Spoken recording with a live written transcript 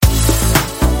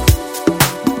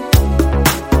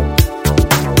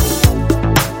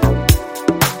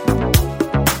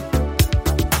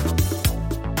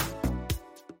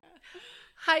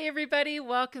everybody.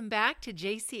 Welcome back to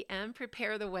JCM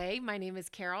Prepare the Way. My name is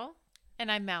Carol.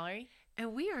 And I'm Mallory.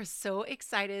 And we are so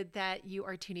excited that you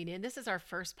are tuning in. This is our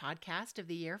first podcast of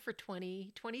the year for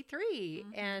 2023.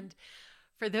 And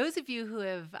for those of you who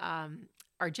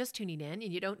are just tuning in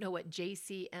and you don't know what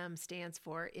JCM stands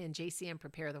for in JCM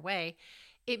Prepare the Way,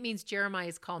 it means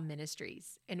Jeremiah's Call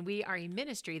Ministries. And we are a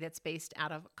ministry that's based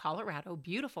out of Colorado,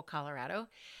 beautiful Colorado.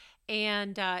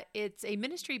 And it's a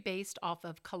ministry based off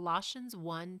of Colossians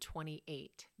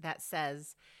 1:28 that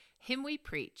says, "Him we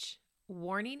preach,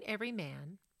 warning every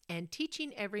man and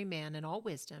teaching every man in all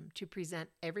wisdom to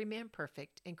present every man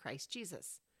perfect in Christ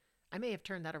Jesus." I may have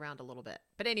turned that around a little bit.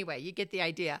 But anyway, you get the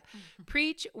idea.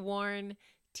 Preach, warn,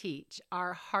 teach.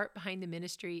 Our heart behind the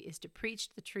ministry is to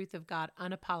preach the truth of God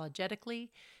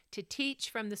unapologetically, to teach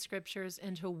from the scriptures,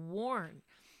 and to warn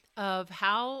of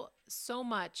how so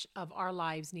much of our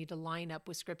lives need to line up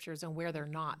with scriptures and where they're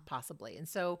not possibly. And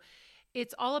so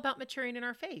it's all about maturing in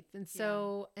our faith. And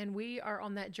so, and we are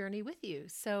on that journey with you.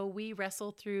 So we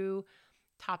wrestle through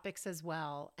topics as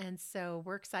well. And so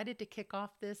we're excited to kick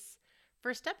off this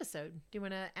first episode. Do you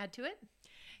want to add to it?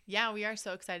 Yeah, we are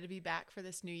so excited to be back for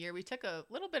this new year. We took a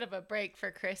little bit of a break for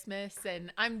Christmas,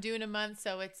 and I'm due in a month,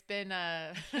 so it's been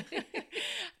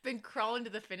been crawling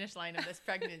to the finish line of this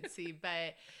pregnancy.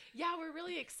 But yeah, we're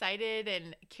really excited,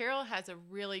 and Carol has a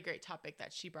really great topic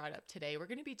that she brought up today. We're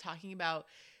going to be talking about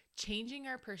changing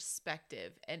our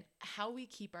perspective and how we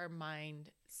keep our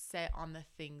mind set on the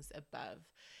things above.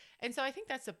 And so I think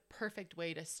that's a perfect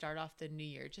way to start off the new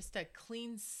year. Just a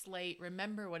clean slate.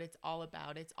 Remember what it's all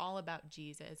about. It's all about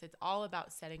Jesus. It's all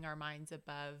about setting our minds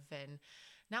above and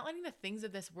not letting the things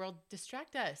of this world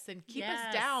distract us and keep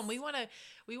us down. We want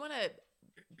to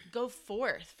go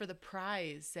forth for the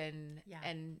prize and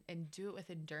do it with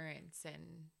endurance.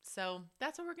 And so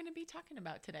that's what we're going to be talking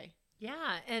about today.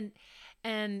 Yeah.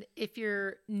 And if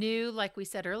you're new, like we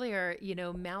said earlier, you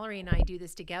know, Mallory and I do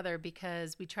this together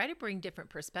because we try to bring different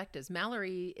perspectives.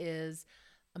 Mallory is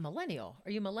a millennial.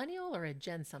 Are you millennial or a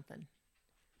Gen something?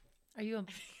 Are you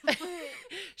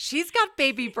She's got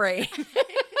baby brain.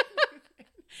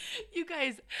 You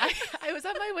guys, I was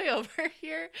on my way over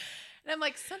here and I'm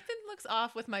like, something looks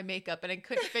off with my makeup and I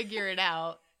couldn't figure it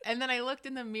out. And then I looked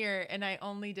in the mirror and I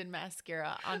only did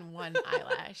mascara on one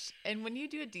eyelash. And when you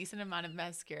do a decent amount of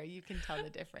mascara, you can tell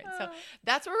the difference. So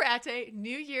that's where we're at today.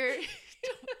 New year,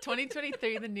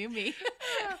 2023, the new me.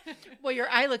 Well, your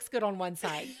eye looks good on one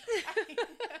side.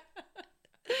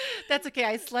 That's okay.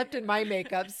 I slept in my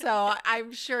makeup, so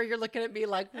I'm sure you're looking at me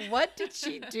like, what did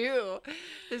she do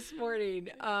this morning?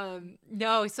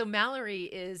 No, so Mallory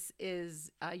is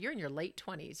you're in your late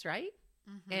 20s, right?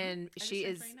 Mm-hmm. And she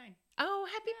is 29. Oh,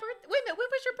 happy birthday. Wait a minute. When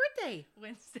was your birthday?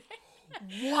 Wednesday.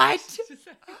 What?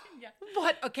 Yeah.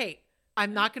 What? Okay.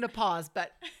 I'm not going to pause,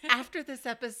 but after this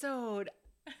episode,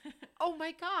 oh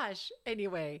my gosh.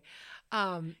 Anyway.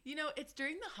 You know, it's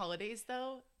during the holidays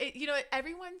though.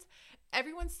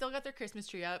 Everyone's still got their Christmas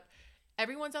tree up.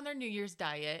 Everyone's on their New Year's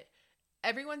diet.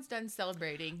 Everyone's done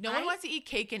celebrating. No one wants to eat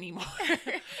cake anymore.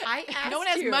 No one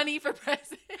has money for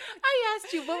presents. I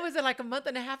asked you, what was it, like a month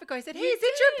and a half ago? I said, hey, is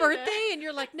it your birthday? And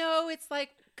you're like, no, it's like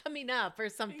coming up or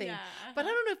something. Yeah. But I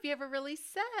don't know if you ever really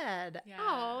said. Yeah.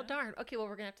 Oh, darn. Okay, well,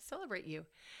 we're going to have to celebrate you.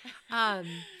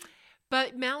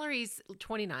 But Mallory's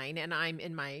 29 and I'm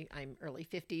early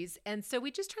 50s. And so we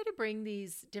just try to bring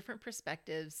these different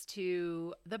perspectives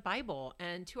to the Bible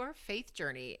and to our faith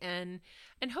journey and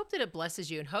hope that it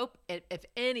blesses you and hope, if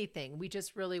anything, we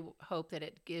just really hope that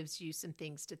it gives you some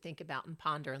things to think about and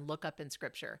ponder and look up in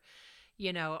scripture.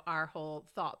 You know, our whole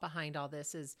thought behind all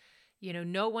this is, you know,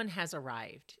 no one has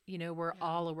arrived. You know, we're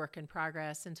all a work in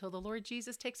progress until the Lord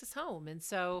Jesus takes us home. And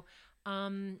so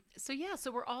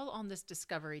so we're all on this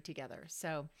discovery together.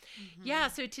 So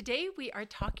so today we are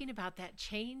talking about that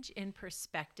change in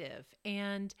perspective.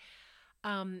 And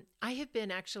I have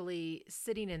been actually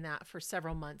sitting in that for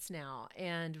several months now.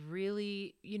 And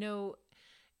really, you know,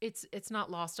 it's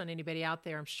not lost on anybody out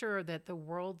there. I'm sure that the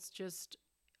world's just,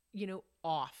 you know,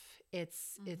 off.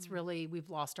 It's really,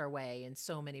 we've lost our way in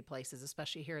so many places,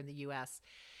 especially here in the US.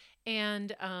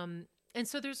 And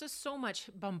so there's just so much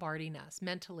bombarding us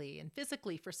mentally and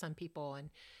physically for some people and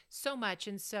so much.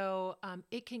 And so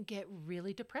it can get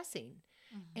really depressing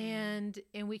and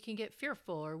we can get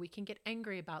fearful or we can get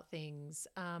angry about things.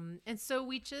 And so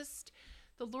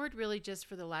the Lord really just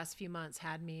for the last few months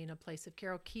had me in a place of,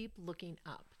 Carol, keep looking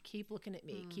up, keep looking at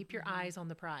me, keep your eyes on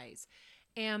the prize.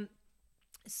 And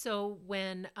so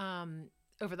when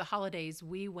over the holidays,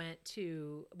 we went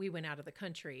out of the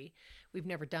country. We've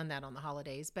never done that on the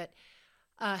holidays, but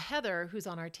Heather, who's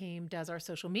on our team, does our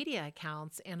social media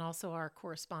accounts and also our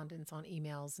correspondence on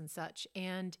emails and such.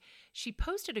 And she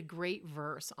posted a great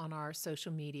verse on our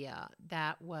social media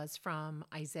that was from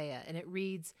Isaiah. And it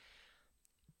reads,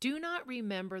 "Do not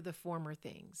remember the former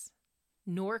things,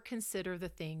 nor consider the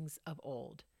things of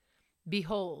old.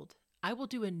 Behold, I will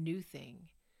do a new thing.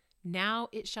 Now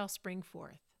it shall spring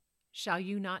forth. Shall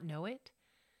you not know it?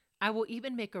 I will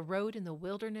even make a road in the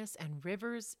wilderness and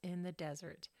rivers in the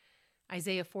desert."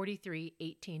 Isaiah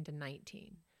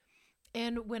 43:18-19.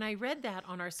 And when I read that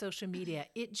on our social media,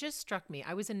 it just struck me.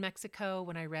 I was in Mexico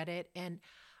when I read it, and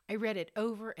I read it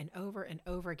over and over and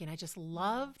over again. I just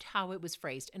loved how it was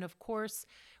phrased. And of course,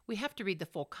 we have to read the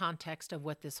full context of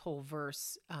what this whole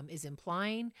verse is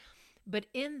implying. But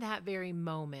in that very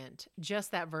moment,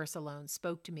 just that verse alone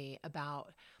spoke to me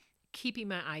about keeping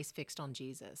my eyes fixed on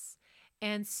Jesus.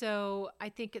 And so I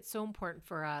think it's so important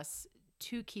for us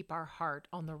to keep our heart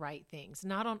on the right things,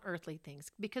 not on earthly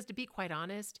things. Because to be quite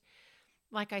honest,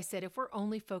 like I said, if we're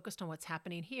only focused on what's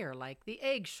happening here, like the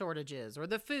egg shortages or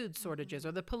the food shortages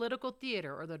or the political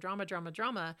theater or the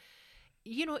drama,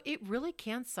 it really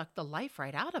can suck the life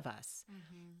right out of us.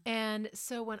 And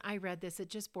so when I read this, it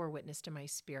just bore witness to my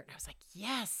spirit. And I was like,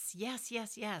 yes, yes,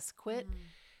 yes, yes. Quit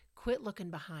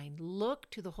looking behind. Look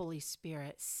to the Holy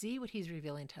Spirit. See what he's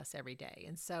revealing to us every day.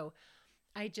 And so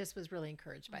I just was really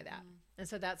encouraged by that. And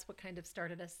so that's what kind of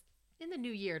started us in the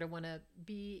new year to want to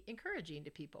be encouraging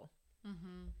to people.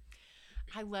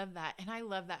 I love that. And I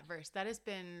love that verse. That has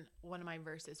been one of my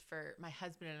verses for my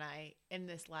husband and I in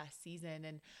this last season.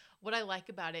 And what I like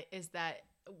about it is that,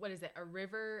 what is it? A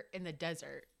river in the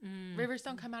desert. Rivers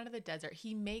don't come out of the desert.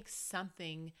 He makes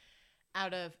something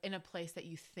out of in a place that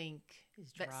you think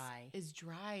is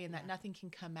dry and that nothing can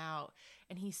come out.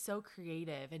 And he's so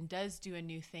creative and does do a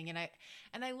new thing. And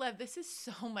I love, this is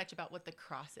so much about what the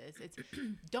cross is. It's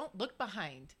don't look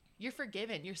behind. You're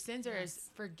forgiven. Your sins are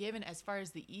as forgiven as far as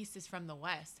the east is from the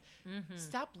west.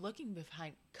 Stop looking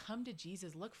behind. Come to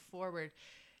Jesus. Look forward.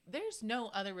 There's no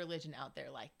other religion out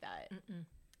there like that.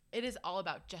 It is all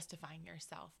about justifying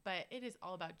yourself, but it is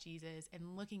all about Jesus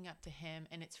and looking up to him.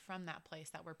 And it's from that place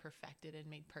that we're perfected and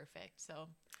made perfect. So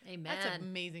Amen. That's an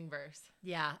amazing verse.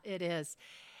 Yeah, it is.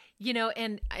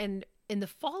 And in the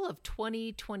fall of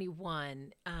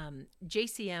 2021,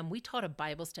 JCM, we taught a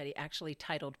Bible study actually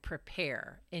titled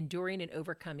Prepare, Enduring and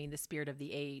Overcoming the Spirit of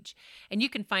the Age. And you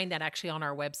can find that actually on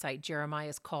our website,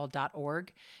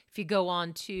 jeremiahscall.org. If you go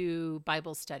on to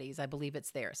Bible studies, I believe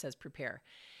it's there. It says Prepare.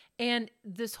 And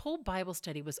this whole Bible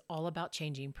study was all about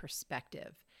changing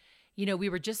perspective. We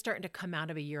were just starting to come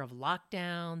out of a year of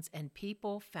lockdowns, and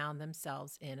people found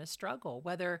themselves in a struggle,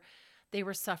 whether they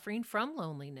were suffering from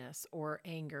loneliness or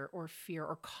anger or fear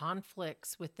or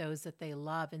conflicts with those that they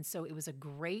love. And so it was a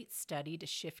great study to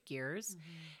shift gears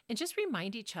and just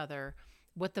remind each other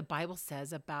what the Bible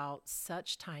says about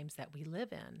such times that we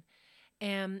live in.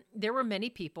 And there were many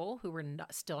people who were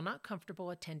still not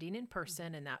comfortable attending in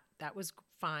person, and that was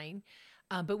fine.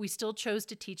 But we still chose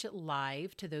to teach it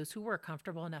live to those who were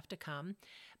comfortable enough to come.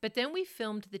 But then we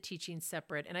filmed the teaching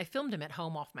separate, and I filmed them at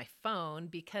home off my phone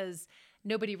because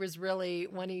nobody was really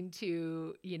wanting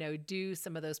to, do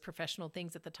some of those professional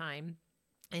things at the time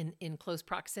in close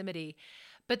proximity.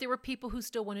 But there were people who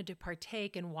still wanted to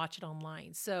partake and watch it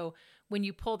online. So when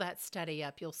you pull that study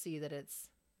up, you'll see that it's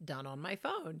done on my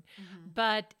phone.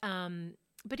 But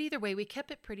either way, we kept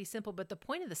it pretty simple. But the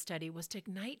point of the study was to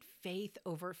ignite faith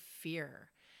over fear.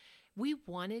 We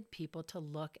wanted people to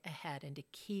look ahead and to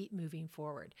keep moving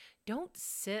forward. Don't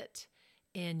sit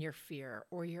in your fear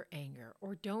or your anger,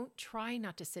 or don't try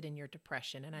not to sit in your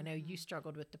depression. And I know you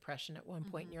struggled with depression at one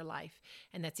point in your life,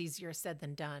 and that's easier said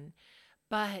than done.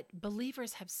 But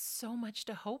believers have so much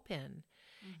to hope in.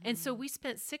 And so we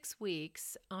spent 6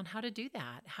 weeks on how to do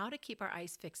that, how to keep our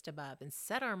eyes fixed above and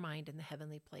set our mind in the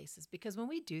heavenly places. Because when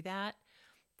we do that,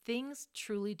 things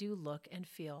truly do look and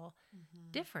feel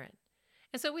different.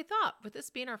 And so we thought, with this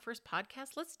being our first podcast,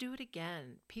 let's do it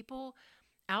again. People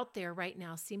out there right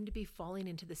now seem to be falling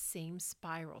into the same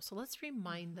spiral. So let's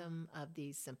remind them of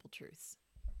these simple truths.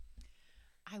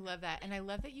 I love that. And I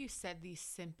love that you said these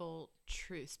simple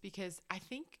truths, because I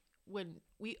think when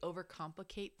we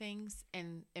overcomplicate things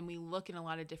and we look in a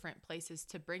lot of different places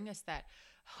to bring us that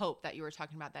hope that you were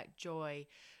talking about, that joy,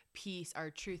 peace, our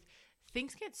truth,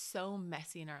 things get so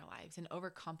messy in our lives and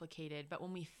overcomplicated. But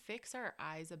when we fix our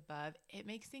eyes above, it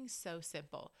makes things so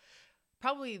simple.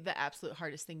 Probably the absolute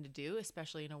hardest thing to do,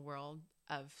 especially in a world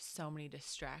of so many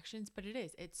distractions, but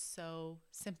it's so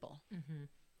simple.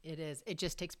 It is. It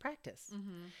just takes practice.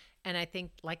 Mm-hmm. And I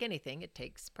think, like anything, it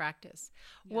takes practice.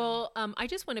 Yeah. Well, I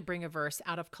just want to bring a verse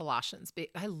out of Colossians.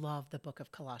 I love the book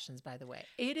of Colossians, by the way.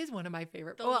 It is one of my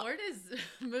favorite. The Lord is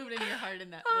moved in your heart with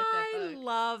that book. I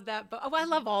love that book. Oh, I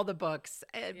love all the books,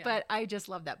 Yeah. but I just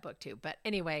love that book too. But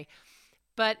anyway,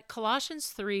 Colossians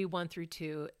 3, 1 through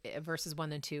 2, verses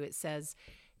 1 and 2, it says,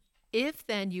 "If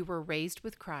then you were raised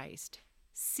with Christ,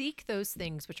 seek those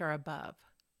things which are above,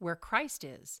 where Christ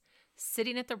is,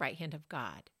 sitting at the right hand of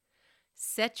God.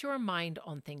 Set your mind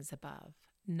on things above,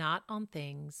 not on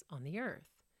things on the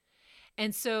earth."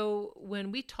 And so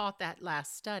when we taught that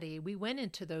last study, we went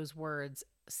into those words,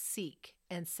 seek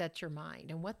and set your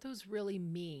mind, and what those really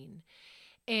mean.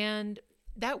 And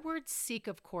that word seek,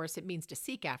 of course, it means to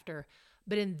seek after.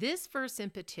 But in this verse in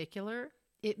particular,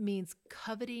 it means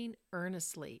coveting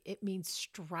earnestly. It means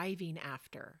striving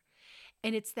after.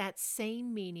 And it's that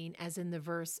same meaning as in the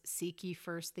verse, "Seek ye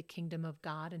first the kingdom of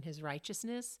God and his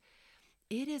righteousness."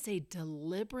 It is a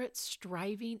deliberate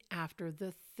striving after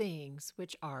the things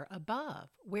which are above,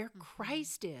 where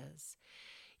Christ is.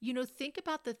 Think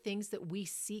about the things that we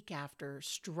seek after,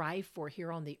 strive for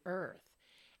here on the earth.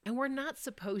 And we're not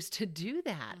supposed to do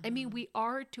that. I mean, we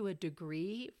are to a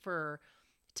degree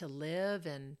to live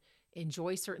and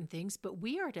enjoy certain things, but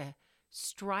we are to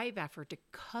strive after, to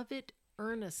covet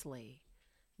earnestly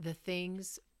the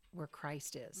things where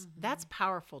Christ is. That's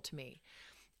powerful to me.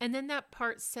 And then that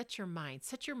part, set your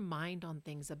mind on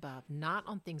things above, not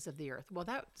on things of the earth. Well,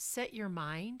 that set your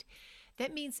mind,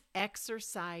 that means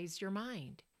exercise your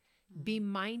mind. Be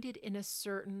minded in a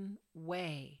certain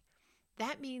way.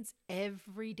 That means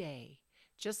every day,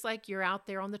 just like you're out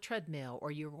there on the treadmill,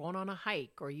 or you're going on a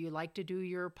hike, or you like to do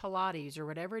your Pilates, or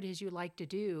whatever it is you like to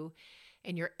do,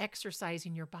 and you're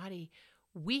exercising your body,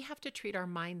 we have to treat our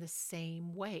mind the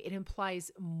same way. It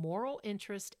implies moral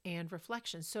interest and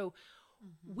reflection. So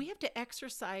we have to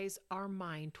exercise our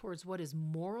mind towards what is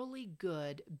morally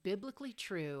good, biblically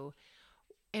true,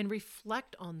 and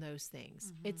reflect on those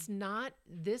things. It's not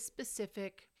this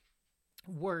specific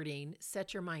wording,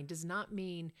 set your mind, does not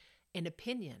mean an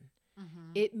opinion.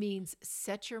 It means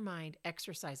set your mind,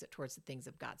 exercise it towards the things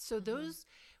of God. So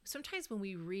sometimes when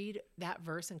we read that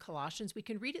verse in Colossians, we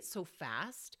can read it so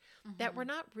fast that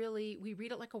we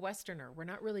read it like a Westerner. We're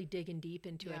not really digging deep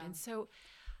into it. And so,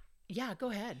 yeah,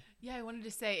 go ahead. Yeah, I wanted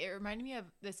to say, it reminded me of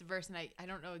this verse, and I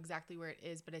don't know exactly where it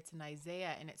is, but it's in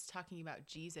Isaiah, and it's talking about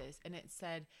Jesus. And it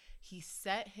said, he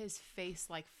set his face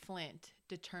like flint,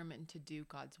 determined to do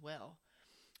God's will.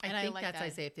 And I think like that's that.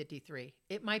 Isaiah 53.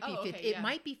 It might be it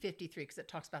might be 53 because it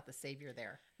talks about the Savior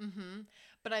there.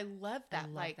 But I love that. I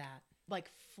love that. Like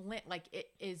flint, like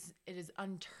it is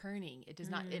unturning. It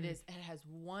does not. It has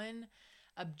one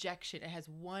objection. It has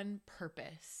one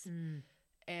purpose.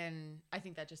 And I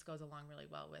think that just goes along really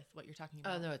well with what you're talking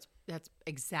about. Oh no, that's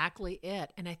exactly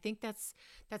it. And I think that's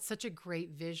such a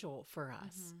great visual for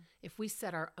us. If we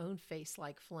set our own face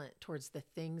like flint towards the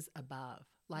things above,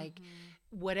 like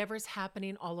whatever's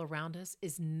happening all around us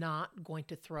is not going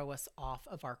to throw us off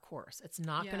of our course. It's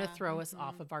not going to throw us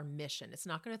off of our mission. It's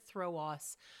not going to throw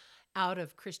us out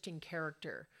of Christian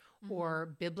character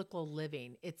or biblical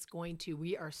living.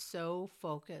 We are so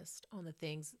focused on the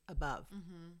things above.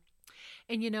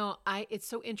 And it's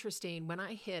so interesting. When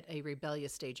I hit a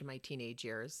rebellious stage in my teenage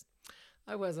years,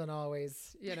 I wasn't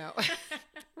always,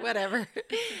 whatever.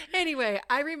 Anyway,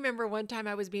 I remember one time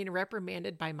I was being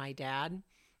reprimanded by my dad.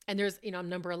 And I'm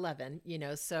number 11,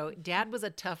 so Dad was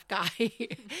a tough guy.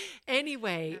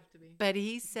 Anyway, but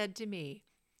he said to me,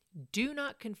 "Do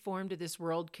not conform to this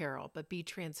world, Carol, but be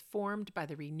transformed by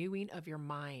the renewing of your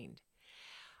mind."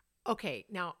 Okay,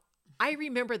 now I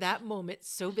remember that moment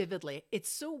so vividly. It's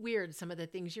so weird, some of the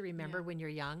things you remember when you're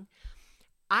young.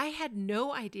 I had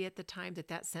no idea at the time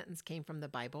that sentence came from the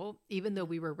Bible, even though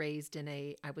we were raised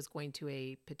I was going to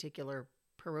a particular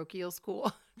parochial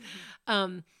school.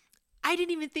 I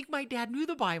didn't even think my dad knew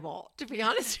the Bible, to be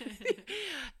honest with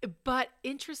you. But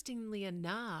interestingly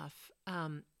enough,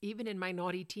 even in my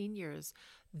naughty teen years,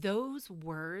 those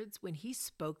words, when he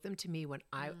spoke them to me when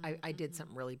I did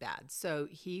something really bad, so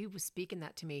he was speaking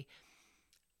that to me,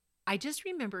 I just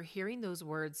remember hearing those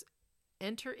words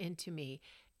enter into me,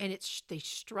 and they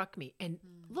struck me. And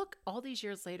look, all these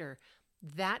years later,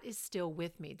 that is still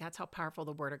with me. That's how powerful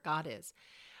the Word of God is.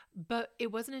 But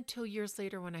it wasn't until years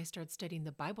later when I started studying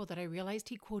the Bible that I realized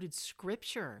he quoted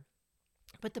scripture.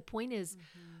 But the point is,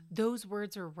 those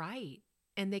words are right.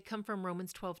 And they come from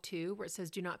Romans 12:2, where it says,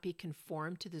 "Do not be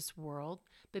conformed to this world,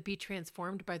 but be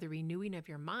transformed by the renewing of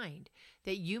your mind,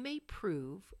 that you may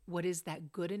prove what is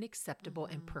that good and acceptable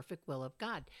and perfect will of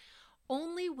God."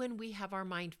 only when we have our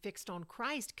mind fixed on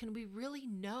Christ can we really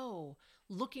know,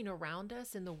 looking around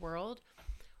us in the world,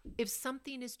 if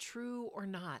something is true or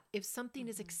not, if something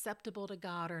is acceptable to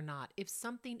God or not, if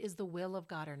something is the will of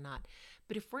God or not.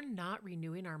 But if we're not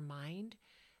renewing our mind,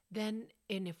 then,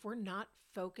 and if we're not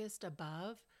focused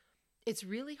above, it's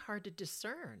really hard to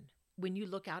discern when you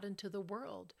look out into the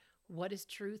world, what is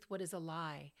truth, what is a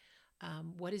lie,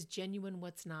 what is genuine,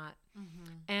 what's not.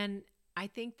 And I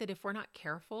think that if we're not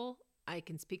careful, I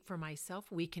can speak for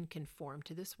myself, we can conform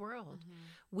to this world.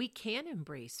 We can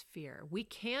embrace fear. We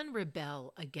can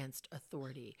rebel against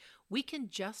authority. We can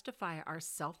justify our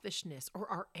selfishness or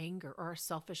our anger or our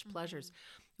selfish pleasures.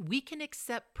 We can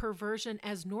accept perversion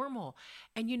as normal.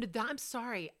 And I'm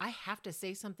sorry, I have to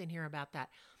say something here about that.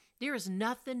 There is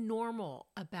nothing normal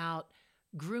about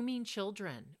grooming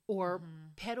children or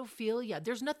pedophilia.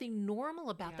 There's nothing normal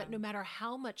about that, no matter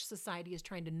how much society is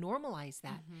trying to normalize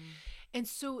that. And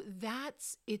so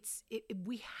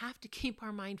we have to keep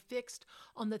our mind fixed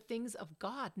on the things of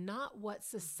God, not what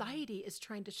society is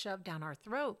trying to shove down our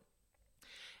throat.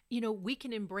 We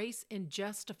can embrace and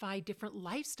justify different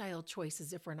lifestyle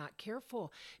choices if we're not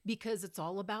careful, because it's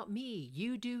all about me.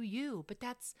 You do you. But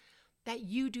that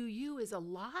you do you is a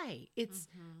lie. It's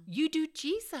you do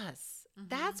Jesus.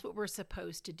 That's what we're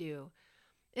supposed to do.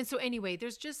 And so anyway,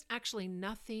 there's just actually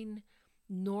nothing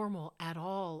normal at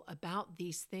all about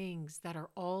these things that are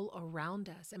all around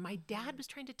us. And my dad was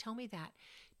trying to tell me that.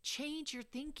 Change your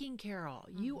thinking, Carol.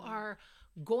 You are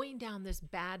going down this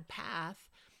bad path,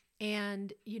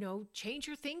 and, change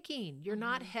your thinking. You're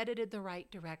not headed in the right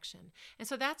direction. And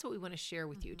so that's what we want to share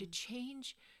with you, to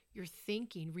change your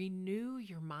thinking, renew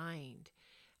your mind.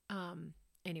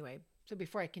 Anyway, so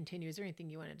before I continue, is there anything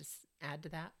you wanted to add to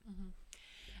that?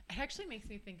 It actually makes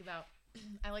me think about,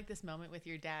 I like this moment with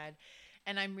your dad,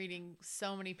 and I'm reading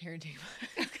so many parenting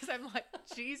books because I'm like,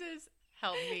 Jesus,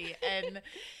 help me. And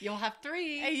You'll have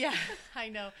 3. yeah, I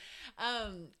know.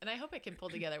 And I hope I can pull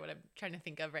together what I'm trying to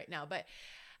think of right now. But,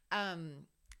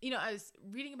 I was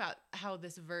reading about how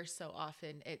this verse so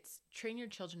often, it's train your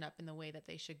children up in the way that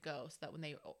they should go, so that when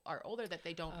they are older, that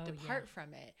they don't depart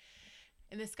from it.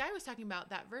 And this guy was talking about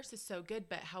that verse is so good,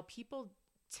 but how people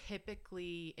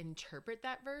typically interpret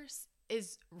that verse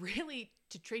is really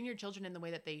to train your children in the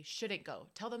way that they shouldn't go.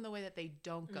 Tell them the way that they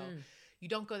don't go. You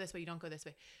don't go this way. You don't go this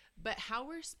way. But how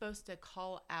we're supposed to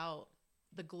call out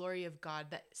the glory of God,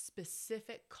 that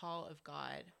specific call of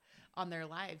God on their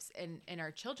lives and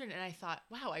our children. And I thought,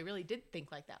 wow, I really did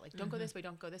think like that. Like, don't go this way,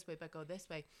 don't go this way, but go this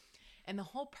way. And the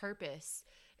whole purpose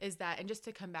is that, and just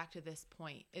to come back to this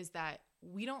point, is that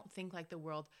we don't think like the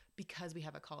world because we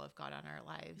have a call of God on our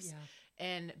lives,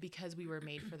 and because we were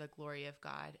made for the glory of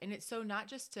God. And it's so not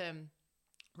just to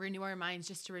renew our minds,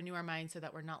 just to renew our minds so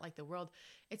that we're not like the world.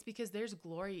 It's because there's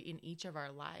glory in each of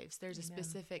our lives. There's a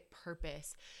specific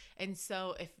purpose. And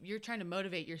so if you're trying to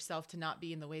motivate yourself to not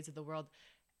be in the ways of the world,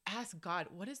 ask God,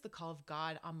 what is the call of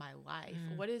God on my life?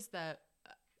 What is the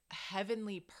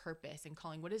heavenly purpose and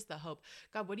calling? What is the hope?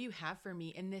 God, what do you have for me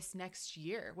in this next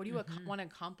year? What do you want to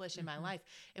accomplish in my life?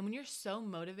 And when you're so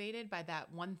motivated by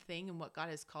that one thing and what God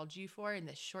has called you for in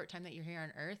this short time that you're here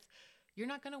on earth, you're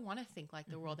not going to want to think like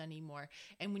the world anymore.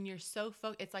 And when you're so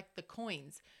it's like the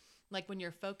coins. Like when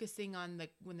you're focusing on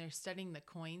when they're studying the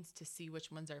coins to see which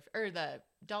ones are, or the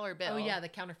dollar bill. Oh yeah, the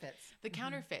counterfeits. The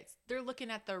counterfeits. They're looking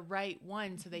at the right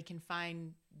one so they can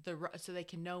find so they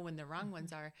can know when the wrong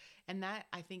ones are. And that,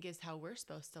 I think, is how we're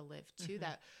supposed to live too,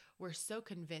 that we're so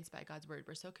convinced by God's word.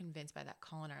 We're so convinced by that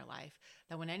call in our life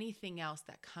that when anything else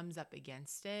that comes up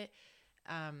against it,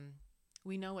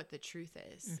 we know what the truth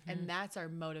is. And that's our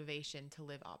motivation to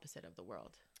live opposite of the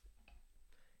world.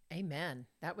 Amen.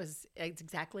 That's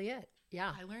exactly it.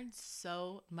 Yeah. I learned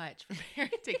so much from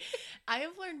parenting. I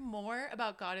have learned more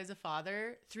about God as a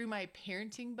father through my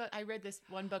parenting book. I read this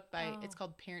one book it's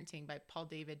called Parenting by Paul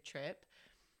David Tripp.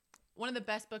 One of the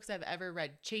best books I've ever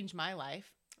read. Changed my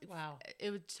life. Wow.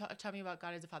 It would taught me about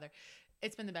God as a father.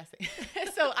 It's been the best thing.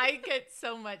 So I get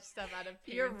so much stuff out of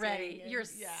parenting. You're ready. You're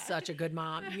such a good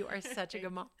mom. You are such a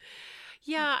good mom.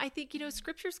 Yeah, I think,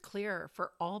 Scripture's clear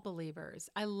for all believers.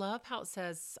 I love how it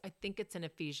says, I think it's in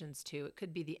Ephesians 2. It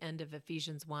could be the end of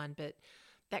Ephesians 1, but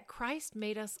that Christ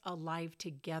made us alive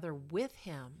together with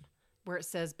him, where it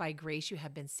says, by grace you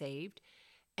have been saved,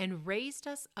 and raised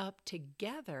us up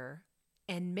together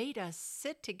and made us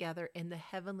sit together in the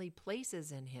heavenly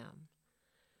places in him.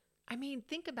 I mean,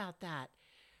 think about that.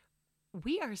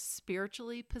 We are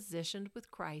spiritually positioned with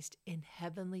Christ in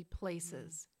heavenly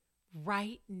places.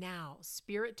 Right now,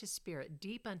 spirit to spirit,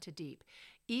 deep unto deep,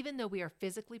 even though we are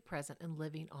physically present and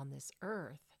living on this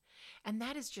earth. And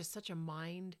that is just such a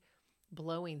mind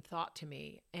blowing thought to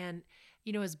me. And,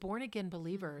 as born again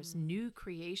believers, new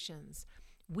creations,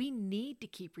 we need to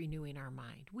keep renewing our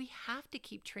mind. We have to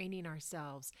keep training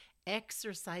ourselves,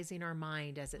 exercising our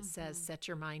mind, as it says, set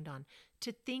your mind on,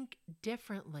 to think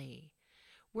differently.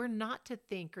 We're not to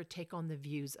think or take on the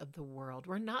views of the world.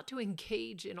 We're not to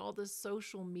engage in all this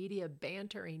social media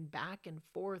bantering back and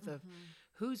forth of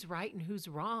who's right and who's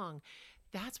wrong.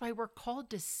 That's why we're called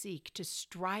to seek, to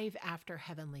strive after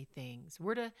heavenly things.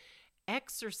 We're to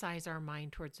exercise our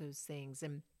mind towards those things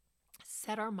and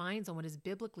set our minds on what is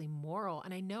biblically moral.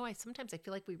 And I know sometimes I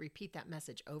feel like we repeat that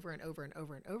message over and over and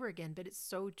over and over again, but it's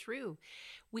so true.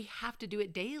 We have to do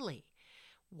it daily.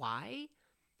 Why?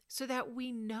 So that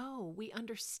we know, we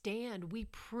understand, we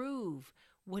prove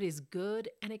what is good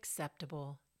and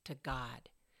acceptable to God,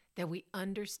 that we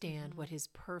understand what his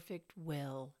perfect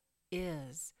will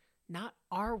is, not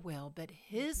our will, but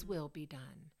his will be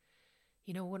done.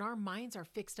 When our minds are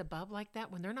fixed above like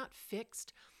that, when they're not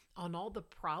fixed on all the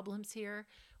problems here,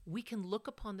 we can look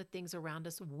upon the things around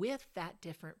us with that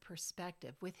different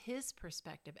perspective, with his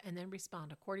perspective, and then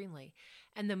respond accordingly.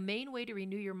 And the main way to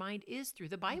renew your mind is through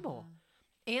the Bible.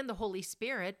 And the Holy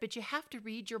Spirit, but you have to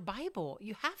read your Bible.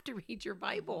 You have to read your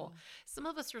Bible. Some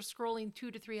of us are scrolling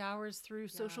 2 to 3 hours through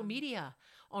social media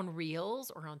on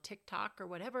Reels or on TikTok or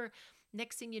whatever.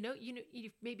 Next thing you know,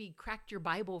 you've maybe cracked your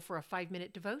Bible for a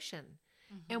 5-minute devotion.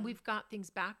 And we've got things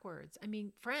backwards. I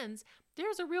mean, friends,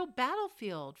 there's a real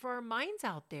battlefield for our minds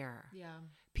out there. Yeah.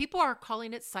 People are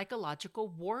calling it psychological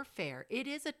warfare. It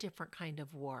is a different kind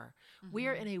of war. We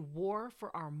are in a war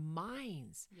for our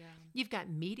minds. Yeah. You've got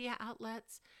media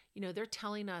outlets, they're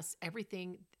telling us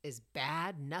everything is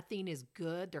bad, nothing is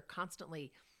good. They're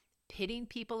constantly pitting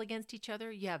people against each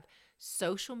other. You have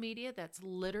social media that's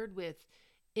littered with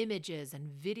images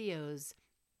and videos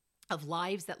of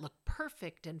lives that look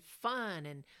perfect and fun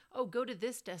and, go to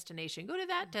this destination, go to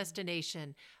that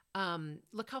destination.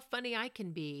 Look how funny I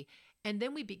can be. And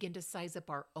then we begin to size up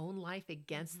our own life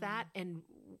against that. And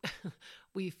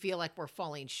we feel like we're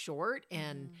falling short.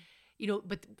 And,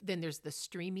 but then there's the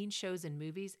streaming shows and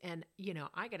movies. And,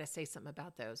 I got to say something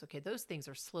about those. Okay. Those things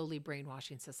are slowly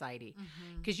brainwashing society.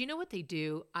 Because you know what they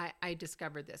do? I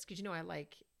discovered this because, I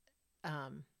like,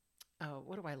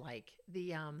 what do I like?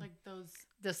 The like those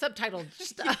the subtitled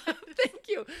stuff. Thank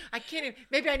you. I can't even,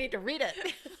 maybe I need to read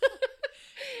it.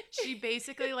 She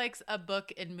basically likes a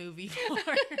book in movie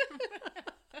form.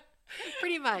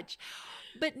 Pretty much.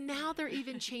 But now they're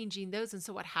even changing those. And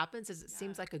so what happens is it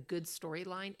seems like a good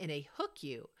storyline and they hook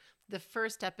you the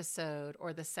first episode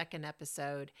or the second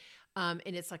episode. And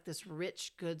it's like this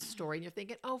rich, good story. And you're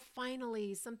thinking, oh,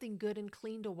 finally something good and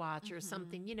clean to watch or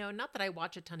something, not that I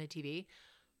watch a ton of TV.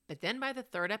 But then by the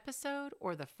third episode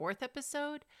or the fourth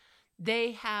episode,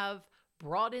 they have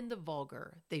brought in the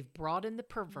vulgar. They've brought in the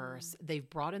perverse. They've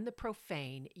brought in the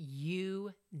profane.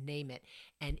 You name it.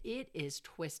 And it is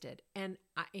twisted. And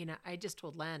I just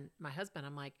told Len, my husband,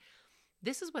 I'm like,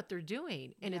 this is what they're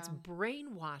doing. And it's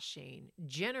brainwashing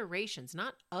generations,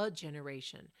 not a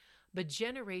generation, but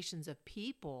generations of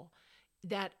people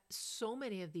that so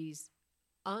many of these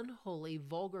unholy,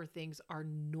 vulgar things are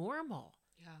normal.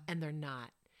 And they're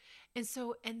not. And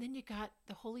so, and then you got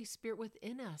the Holy Spirit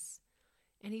within us.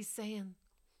 And he's saying,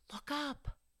 look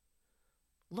up.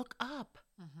 Look up.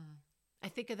 I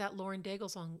think of that Lauren Daigle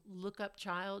song, Look Up,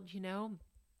 Child,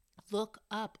 Look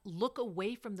up. Look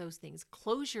away from those things.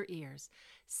 Close your ears.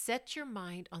 Set your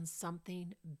mind on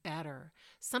something better.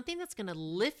 Something that's going to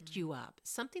lift you up.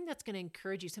 Something that's going to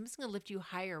encourage you. Something that's going to lift you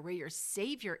higher where your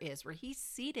Savior is, where he's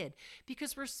seated,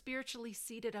 because we're spiritually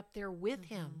seated up there with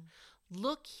him.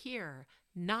 Look here,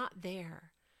 not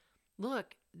there.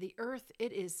 Look, the earth,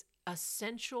 it is a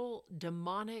sensual,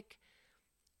 demonically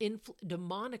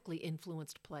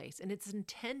influenced place, and it's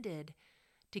intended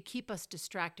to keep us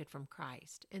distracted from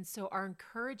Christ. And so our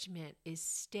encouragement is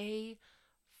stay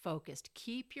focused.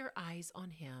 Keep your eyes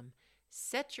on him.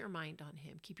 Set your mind on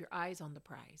him. Keep your eyes on the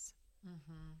prize.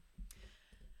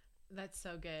 That's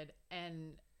so good.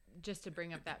 And just to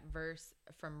bring up that verse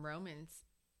from Romans,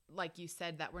 like you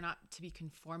said, that we're not to be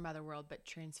conformed by the world, but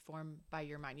transformed by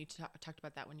your mind. You talked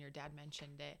about that when your dad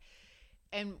mentioned it.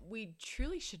 And we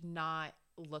truly should not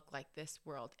look like this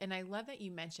world. And I love that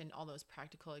you mentioned all those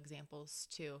practical examples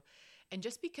too. And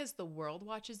just because the world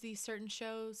watches these certain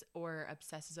shows or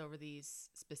obsesses over these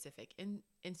specific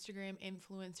Instagram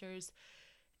influencers,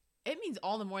 it means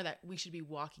all the more that we should be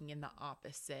walking in the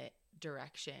opposite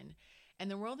direction. And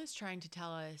the world is trying to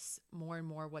tell us more and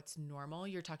more what's normal.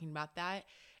 You're talking about that.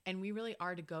 And we really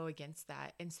are to go against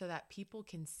that. And so that people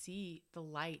can see the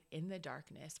light in the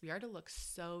darkness, we are to look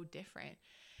so different.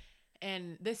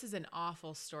 And this is an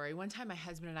awful story. One time my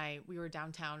husband and I, we were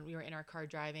downtown, we were in our car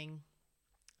driving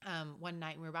one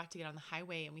night, and we were about to get on the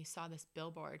highway, and we saw this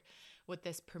billboard with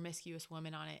this promiscuous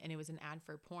woman on it, and it was an ad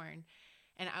for porn.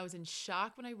 And I was in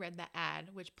shock when I read the ad,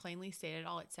 which plainly stated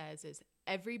all it says is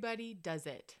everybody does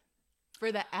it,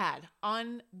 for the ad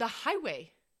on the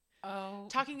highway. Oh,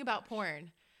 Talking about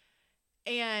porn.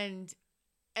 And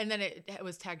then it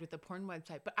was tagged with the porn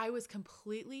website. But I was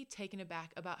completely taken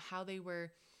aback about how they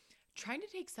were trying to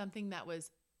take something that was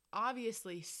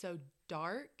obviously so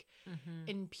dark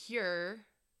and pure.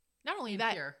 Not only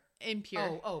impure. that,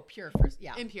 impure. Oh, pure first.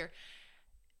 Yeah. Impure.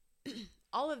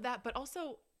 All of that, but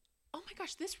also, oh my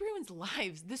gosh, this ruins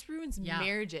lives. This ruins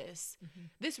marriages.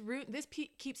 This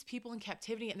keeps people in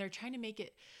captivity, and they're trying to make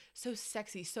it so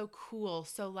sexy, so cool,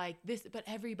 so like this, but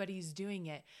everybody's doing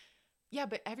it. Yeah,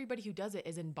 but everybody who does it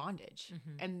is in bondage,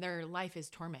 and their life is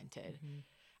tormented.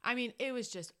 I mean, it was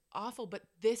just awful, but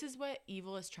this is what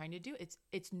evil is trying to do.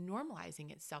 It's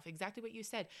normalizing itself, exactly what you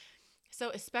said. So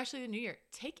especially the new year,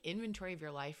 take inventory of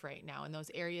your life right now in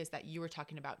those areas that you were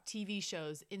talking about, TV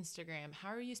shows, Instagram. How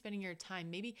are you spending your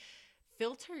time? Maybe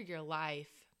filter your life.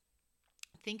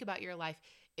 Think about your life.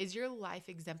 Is your life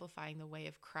exemplifying the way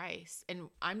of Christ? And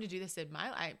I'm to do this in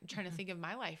my life. I'm trying to think of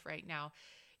my life right now.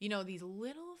 You know, these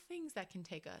little things that can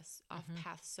take us off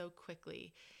path so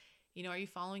quickly. You know, are you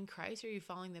following Christ, or are you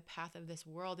following the path of this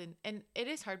world? And it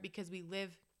is hard because we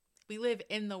live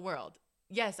in the world.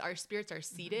 Yes, our spirits are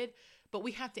seated, but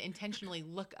we have to intentionally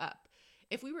look up.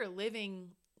 If we were living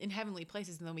in heavenly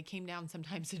places and then we came down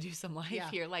sometimes to do some life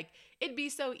here, like it'd be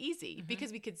so easy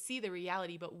because we could see the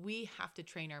reality, but we have to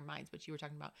train our minds, which you were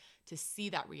talking about, to see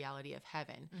that reality of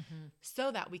heaven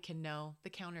so that we can know the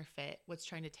counterfeit, what's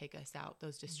trying to take us out,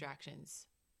 those distractions.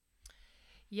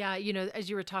 Yeah, you know, as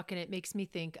you were talking, it makes me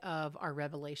think of our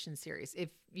Revelation series. If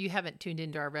you haven't tuned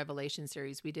into our Revelation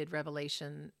series, we did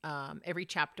Revelation, every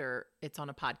chapter, it's on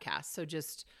a podcast. So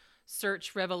just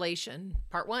search Revelation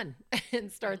Part 1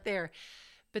 and start there.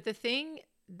 But the thing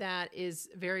that is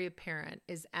very apparent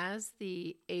is as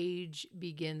the age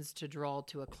begins to draw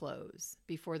to a close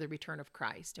before the return of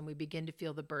Christ, and we begin to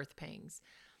feel the birth pangs,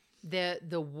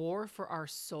 the war for our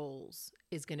souls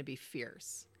is going to be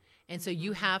fierce. And so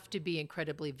you have to be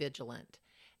incredibly vigilant.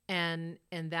 And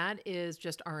that is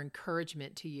just our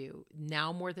encouragement to you.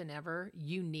 Now more than ever,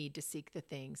 you need to seek the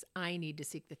things. I need to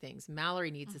seek the things.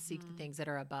 Mallory needs to seek the things that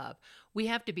are above. We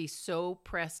have to be so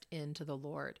pressed into the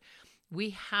Lord.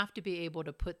 We have to be able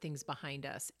to put things behind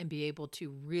us and be able to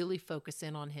really focus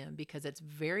in on Him, because it's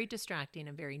very distracting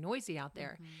and very noisy out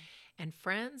there. And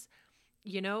friends,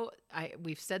 you know,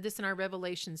 we've said this in our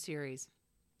Revelation series.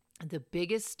 The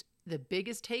biggest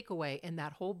takeaway in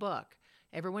that whole book,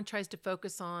 everyone tries to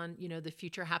focus on, you know, the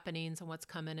future happenings and what's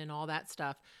coming and all that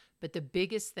stuff. But the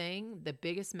biggest thing, the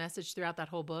biggest message throughout that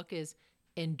whole book is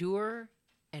endure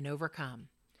and overcome.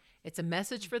 It's a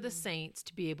message for the saints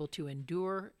to be able to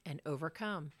endure and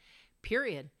overcome,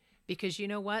 period. Because you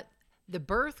know what? The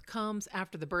birth comes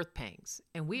after the birth pangs,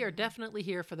 and we are definitely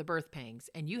here for the birth pangs.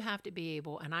 And you have to be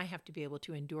able, and I have to be able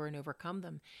to endure and overcome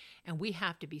them. And we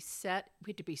have to be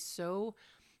so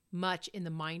much in the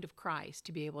mind of Christ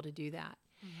to be able to do that.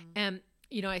 And,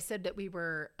 you know, I said that we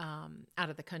were out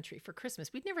of the country for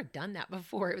Christmas. We'd never done that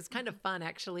before. It was kind of fun,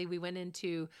 actually. We went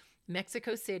into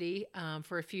Mexico City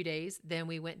for a few days. Then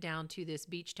we went down to this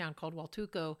beach town called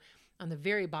Hualtuco on the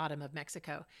very bottom of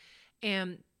Mexico.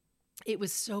 And it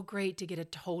was so great to get a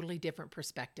totally different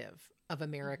perspective of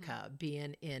America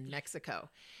being in Mexico.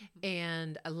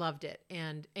 And I loved it.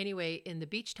 And anyway, in the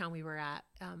beach town we were at,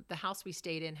 the house we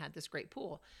stayed in had this great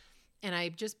pool. And I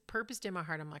just purposed in my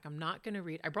heart, I'm like, I'm not going to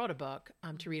read. I brought a book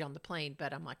to read on the plane,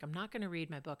 but I'm like, I'm not going to read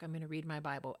my book. I'm going to read my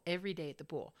Bible every day at the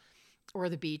pool or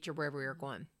the beach or wherever we were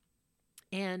going.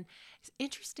 And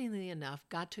interestingly enough,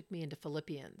 God took me into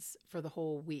Philippians for the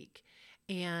whole week.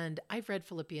 And I've read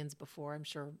Philippians before. I'm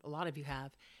sure a lot of you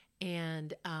have.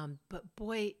 And, but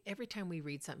boy, every time we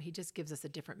read something, He just gives us a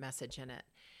different message in it.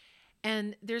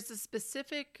 And there's a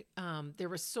specific, there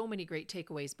were so many great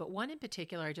takeaways, but one in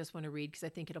particular I just want to read because I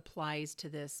think it applies to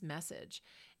this message.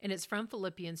 And it's from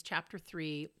Philippians chapter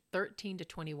 3, 13 to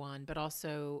 21, but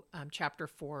also chapter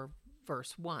 4,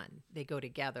 verse 1. They go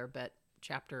together, but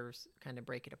chapters kind of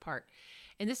break it apart.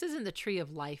 And this is in the Tree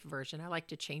of Life version. I like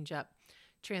to change up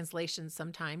translations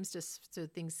sometimes just so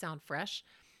things sound fresh.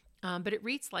 But it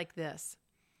reads like this: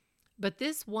 "But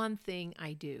this one thing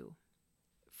I do,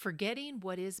 forgetting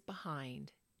what is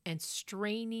behind and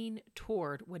straining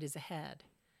toward what is ahead."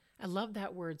 I love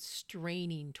that word,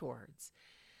 straining towards.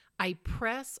 "I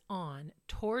press on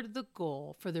toward the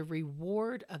goal for the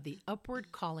reward of the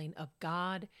upward calling of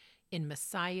God in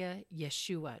Messiah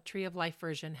Yeshua. Tree of Life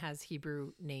version has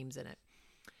Hebrew names in it.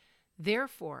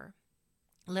 Therefore,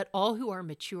 let all who are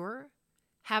mature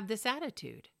have this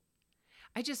attitude.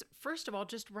 First of all,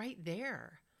 just right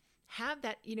there, have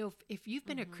that, if you've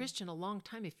been a Christian a long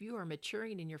time, if you are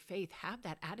maturing in your faith, have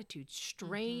that attitude,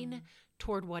 strain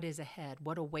toward what is ahead,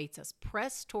 what awaits us,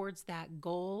 press towards that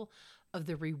goal of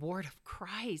the reward of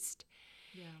Christ.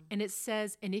 Yeah. And it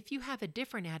says, and if you have a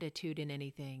different attitude in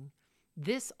anything,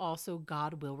 this also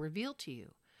God will reveal to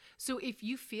you. So if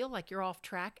you feel like you're off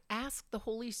track, ask the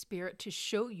Holy Spirit to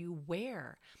show you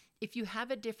where. If you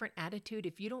have a different attitude,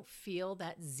 if you don't feel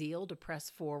that zeal to press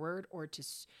forward or to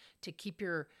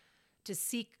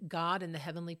seek God in the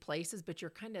heavenly places, but you're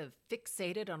kind of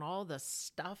fixated on all the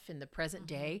stuff in the present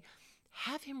day,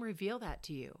 have him reveal that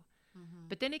to you.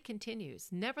 But then it continues,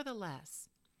 nevertheless,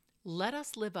 let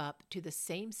us live up to the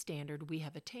same standard we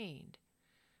have attained.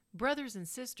 Brothers and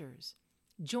sisters,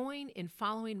 join in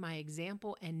following my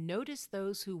example and notice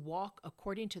those who walk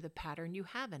according to the pattern you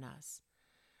have in us.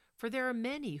 For there are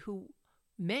many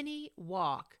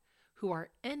walk who are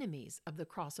enemies of the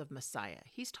cross of Messiah.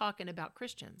 He's talking about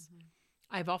Christians.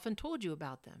 I've often told you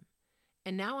about them,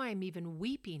 and now I am even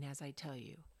weeping as I tell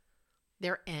you.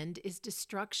 Their end is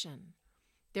destruction.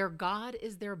 Their God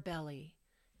is their belly,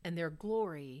 and their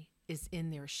glory is in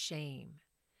their shame.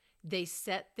 They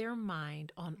set their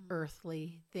mind on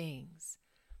earthly things.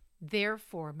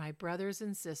 Therefore, my brothers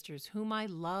and sisters, whom I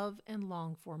love and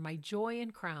long for, my joy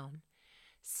and crown,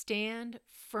 stand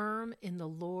firm in the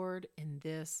Lord in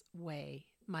this way,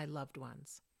 my loved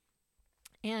ones.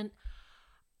 And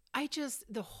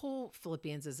the whole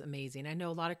Philippians is amazing. I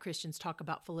know a lot of Christians talk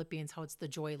about Philippians, how it's the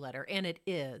joy letter, and it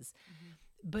is.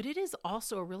 But it is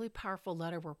also a really powerful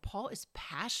letter where Paul is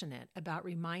passionate about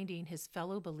reminding his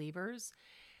fellow believers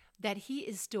that he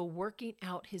is still working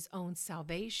out his own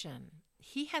salvation.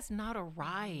 He has not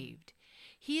arrived.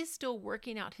 He is still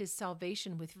working out his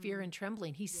salvation with fear and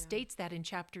trembling. He states that in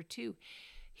chapter 2.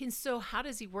 And so how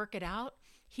does he work it out?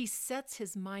 He sets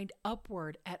his mind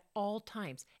upward at all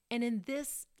times. And in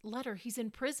this letter, he's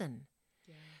in prison.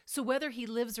 Yeah. So whether he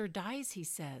lives or dies, he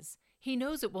says, he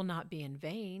knows it will not be in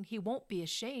vain. He won't be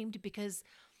ashamed because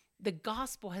the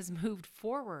gospel has moved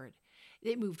forward.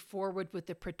 It moved forward with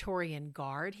the Praetorian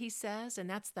Guard, he says, and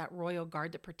that's that royal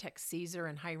guard that protects Caesar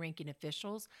and high-ranking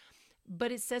officials.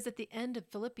 But it says at the end of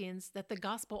Philippians that the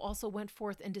gospel also went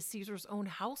forth into Caesar's own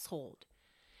household.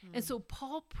 And so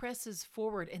Paul presses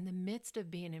forward in the midst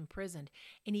of being imprisoned,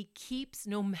 and he keeps,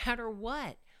 no matter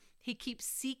what, he keeps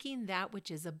seeking that which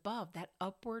is above, that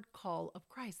upward call of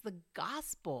Christ, the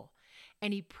gospel,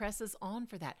 and he presses on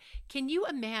for that. Can you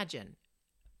imagine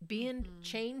being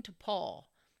chained to Paul?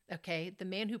 Okay, the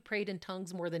man who prayed in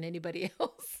tongues more than anybody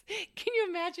else. Can you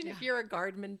imagine if you're a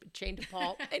guardman chained to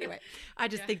Paul? Anyway, I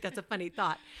just think that's a funny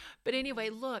thought. But anyway,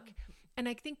 look, and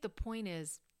I think the point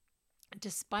is,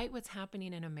 despite what's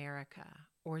happening in America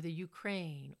or the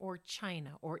Ukraine or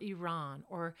China or Iran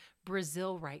or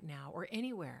Brazil right now or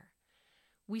anywhere,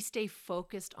 we stay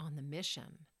focused on the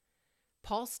mission.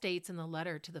 Paul states in the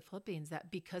letter to the Philippians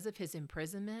that because of his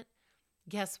imprisonment,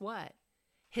 guess what?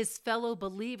 His fellow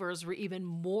believers were even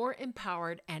more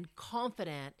empowered and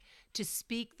confident to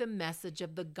speak the message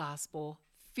of the gospel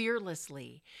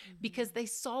fearlessly because they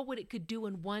saw what it could do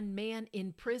in one man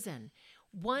in prison.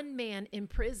 One man in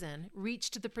prison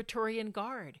reached the Praetorian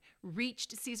Guard,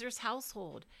 reached Caesar's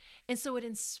household. And so it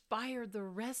inspired the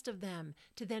rest of them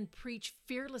to then preach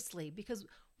fearlessly because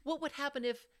what would happen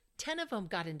if 10 of them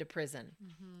got into prison?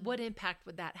 What impact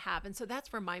would that have? And so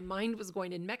that's where my mind was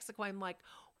going in Mexico. I'm like,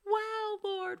 wow,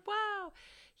 Lord, wow.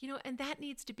 And that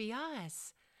needs to be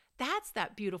us. That's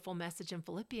that beautiful message in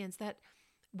Philippians that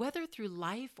whether through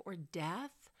life or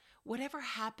death, whatever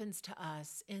happens to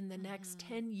us in the next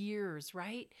 10 years,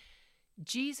 right?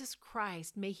 Jesus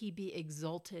Christ, may he be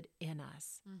exalted in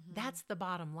us. That's the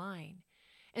bottom line.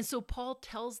 And so Paul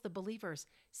tells the believers,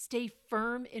 stay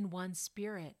firm in one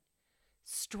spirit,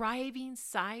 striving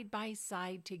side by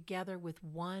side together with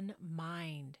one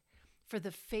mind for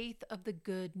the faith of the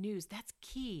good news. That's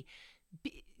key.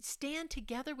 Stand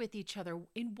together with each other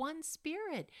in one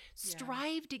spirit.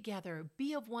 Strive together.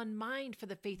 Be of one mind for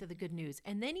the faith of the good news.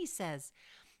 And then he says,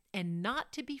 and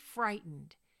not to be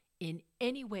frightened in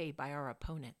any way by our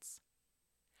opponents.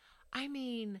 I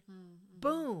mean,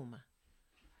 boom.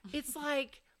 It's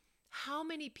like how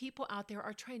many people out there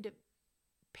are trying to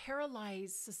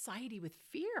paralyze society with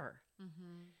fear?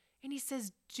 And he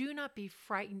says, do not be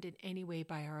frightened in any way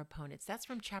by our opponents. That's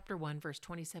from chapter 1, verse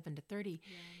 27 to 30.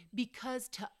 Because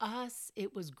to us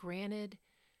it was granted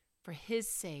for his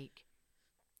sake,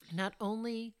 not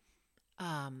only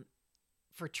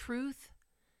for truth,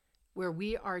 where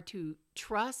we are to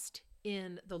trust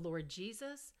in the Lord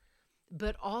Jesus,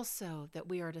 but also that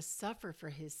we are to suffer for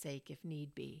his sake if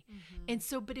need be. And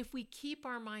so, but if we keep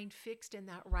our mind fixed in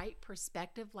that right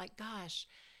perspective, like, gosh,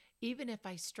 even if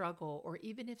I struggle, or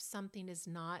even if something is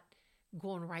not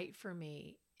going right for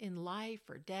me in life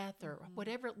or death or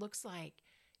whatever it looks like,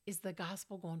 is the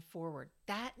gospel going forward?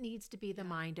 That needs to be the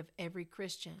mind of every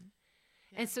Christian.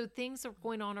 And so things are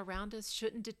going on around us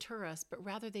shouldn't deter us, but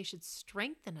rather they should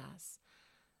strengthen us.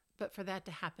 But for that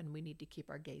to happen, we need to keep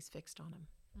our gaze fixed on him.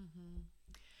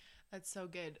 That's so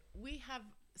good. We have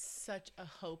such a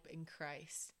hope in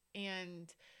Christ,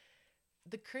 and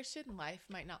the Christian life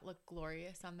might not look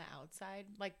glorious on the outside.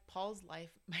 Like Paul's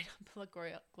life might not look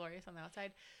glorious on the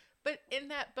outside. But in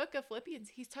that book of Philippians,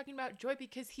 he's talking about joy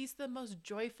because he's the most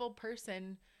joyful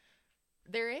person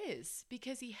there is,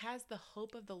 because he has the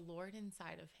hope of the Lord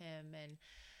inside of him. And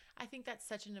I think that's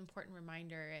such an important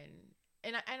reminder.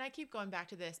 And I keep going back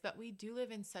to this, but we do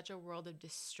live in such a world of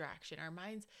distraction. Our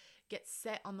minds get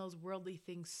set on those worldly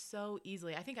things so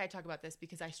easily. I think I talk about this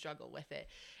because I struggle with it.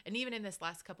 And even in this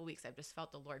last couple of weeks, I've just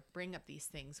felt the Lord bring up these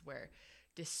things where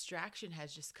distraction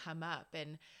has just come up.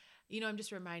 And, I'm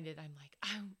just reminded, I'm like,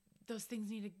 those things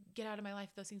need to get out of my life.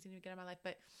 Those things need to get out of my life.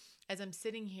 But as I'm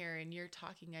sitting here and you're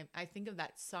talking, I think of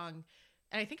that song.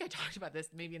 And I think I talked about this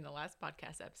maybe in the last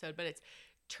podcast episode, but it's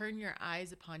turn your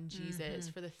eyes upon Jesus,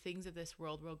 for the things of this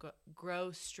world will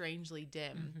grow strangely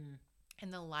dim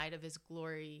in the light of his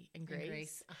glory and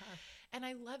grace. And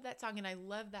I love that song, and I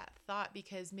love that thought,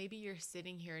 because maybe you're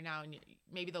sitting here now and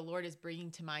maybe the Lord is bringing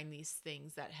to mind these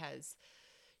things that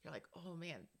you're like, oh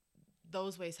man,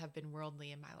 those ways have been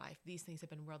worldly in my life. These things have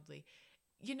been worldly.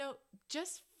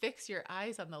 Just fix your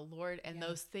eyes on the Lord, and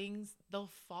those things,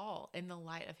 they'll fall in the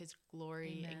light of his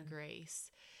glory and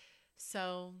grace.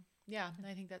 So yeah,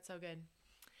 I think that's so good.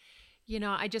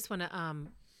 I just want to,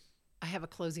 I have a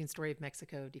closing story of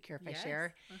Mexico. Do you care if I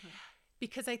share?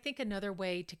 Because I think another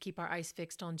way to keep our eyes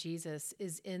fixed on Jesus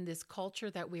is in this culture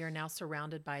that we are now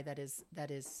surrounded by that is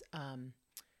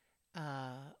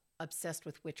obsessed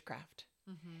with witchcraft.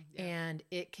 And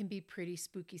it can be pretty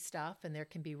spooky stuff, and there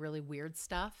can be really weird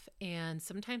stuff. And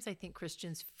sometimes I think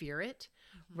Christians fear it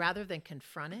rather than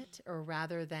confront it, or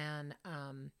rather than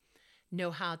know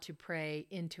how to pray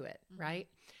into it, right?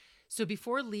 So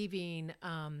before leaving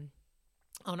on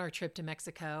our trip to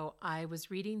Mexico, I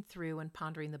was reading through and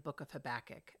pondering the book of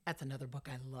Habakkuk. That's another book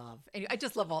I love. Anyway, I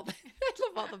just love all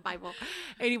the Bible.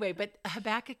 Anyway, but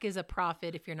Habakkuk is a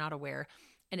prophet, if you're not aware,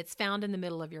 and it's found in the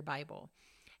middle of your Bible.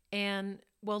 And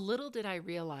little did I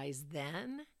realize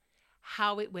then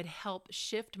how it would help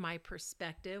shift my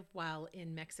perspective while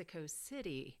in Mexico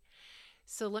City.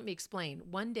 So let me explain.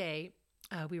 One day,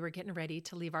 we were getting ready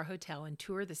to leave our hotel and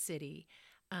tour the city.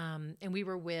 And we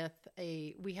were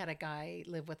we had a guy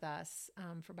live with us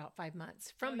for about 5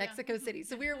 months from Mexico City.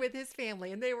 So we were with his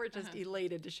family, and they were just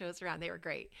elated to show us around. They were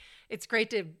great. It's great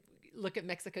to look at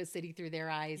Mexico City through their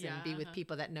eyes and be with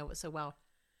people that know it so well.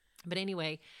 But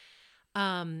anyway,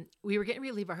 we were getting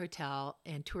ready to leave our hotel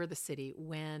and tour the city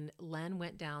when Len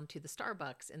went down to the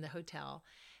Starbucks in the hotel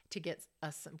to get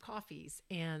us some coffees.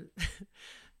 And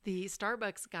the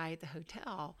Starbucks guy at the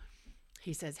hotel,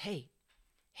 he says, hey,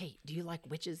 do you like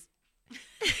witches? Why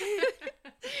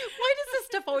does this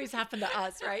stuff always happen to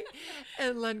us, right?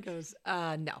 And Len goes,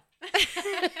 no.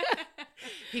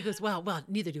 He goes, well,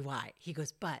 neither do I. He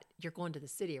goes, but you're going to the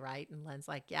city, right? And Len's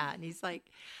like, yeah. And he's like,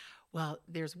 well,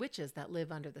 there's witches that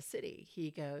live under the city.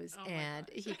 He goes, and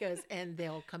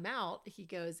they'll come out. He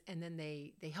goes, and then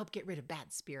they help get rid of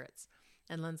bad spirits.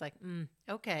 And Len's like,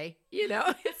 okay,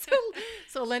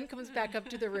 So Len comes back up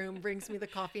to the room, brings me the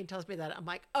coffee, and tells me that. I'm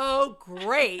like, oh,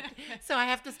 great. So I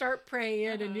have to start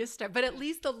praying and just start. But at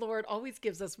least the Lord always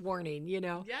gives us warning,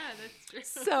 Yeah, that's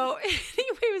true. So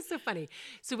anyway, it was so funny.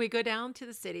 So we go down to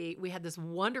the city. We had this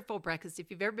wonderful breakfast.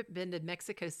 If you've ever been to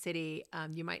Mexico City,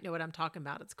 you might know what I'm talking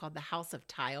about. It's called the House of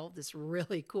Tile, this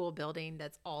really cool building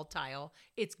that's all tile.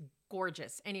 It's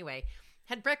gorgeous. Anyway,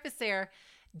 had breakfast there.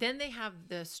 Then they have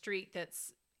the street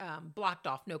that's blocked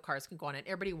off. No cars can go on it.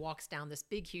 Everybody walks down this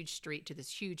big, huge street to this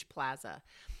huge plaza.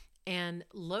 And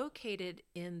located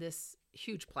in this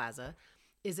huge plaza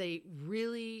is a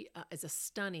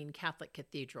stunning Catholic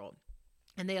cathedral.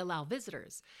 And they allow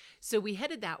visitors. So we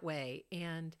headed that way.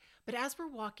 But as we're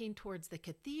walking towards the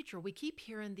cathedral, we keep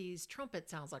hearing these trumpet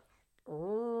sounds like,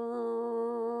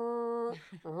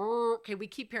 okay, we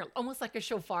keep hearing almost like a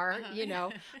shofar,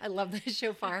 I love the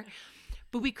shofar.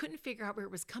 But we couldn't figure out where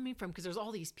it was coming from because there's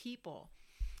all these people.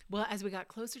 Well, as we got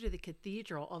closer to the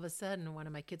cathedral, all of a sudden, one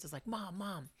of my kids was like,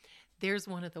 Mom, there's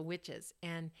one of the witches.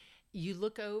 And you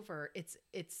look over, it's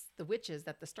the witches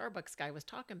that the Starbucks guy was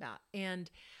talking about, and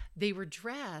they were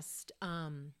dressed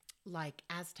like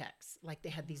Aztecs. Like they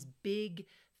had these big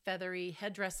feathery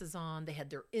headdresses on. They had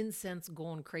their incense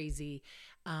going crazy.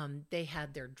 They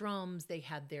had their drums. They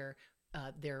had their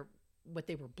what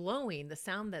they were blowing. The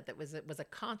sound that was a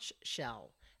conch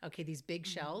shell. Okay, these big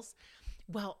shells.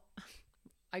 Well,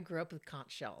 I grew up with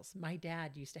conch shells. My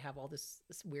dad used to have all this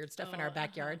weird stuff in our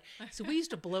backyard. So we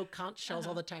used to blow conch shells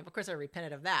all the time. Of course, I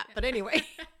repented of that. But anyway,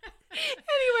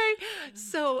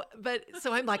 so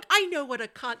I'm like, I know what a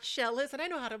conch shell is and I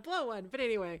know how to blow one. But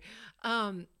anyway,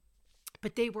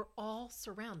 but they were all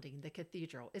surrounding the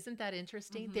cathedral. Isn't that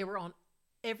interesting? They were on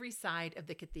every side of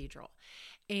the cathedral.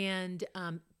 And,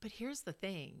 but here's the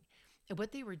thing. And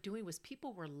what they were doing was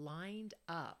people were lined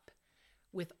up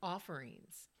with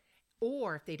offerings.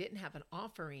 Or if they didn't have an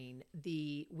offering,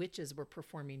 the witches were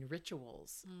performing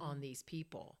rituals on these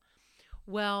people.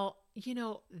 Well, you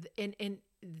know, and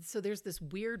so there's this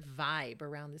weird vibe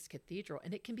around this cathedral,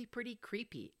 and it can be pretty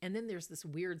creepy. And then there's this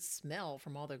weird smell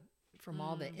from all the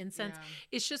incense. Yeah.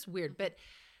 It's just weird. But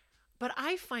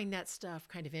I find that stuff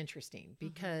kind of interesting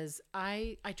because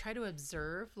I try to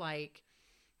observe, like,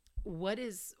 what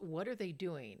are they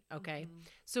doing? Okay.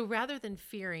 So rather than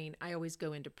fearing, I always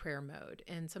go into prayer mode.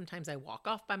 And sometimes I walk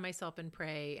off by myself and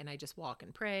pray, and I just walk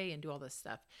and pray and do all this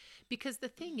stuff. Because the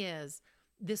thing is,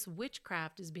 this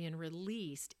witchcraft is being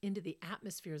released into the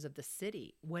atmospheres of the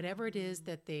city. Whatever it is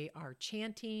that they are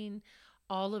chanting,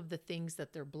 all of the things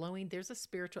that they're blowing, there's a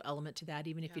spiritual element to that,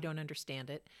 even if you don't understand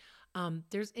it.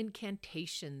 There's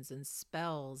incantations and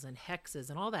spells and hexes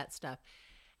and all that stuff.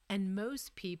 And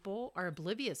most people are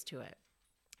oblivious to it.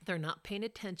 They're not paying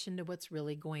attention to what's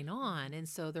really going on. And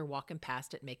so they're walking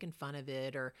past it, making fun of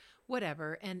it or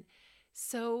whatever. And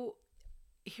so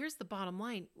here's the bottom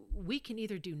line. We can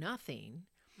either do nothing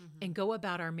and go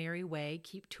about our merry way,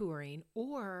 keep touring,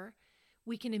 or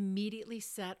we can immediately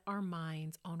set our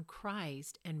minds on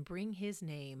Christ and bring his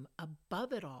name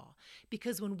above it all.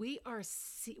 Because when we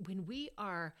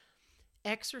are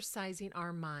exercising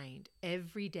our mind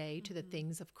every day to the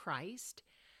things of Christ,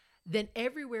 then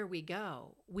everywhere we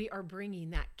go, we are bringing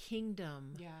that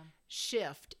kingdom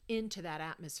shift into that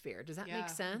atmosphere. Does that make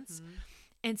sense?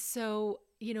 And so,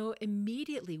 you know,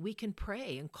 immediately we can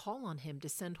pray and call on him to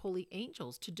send holy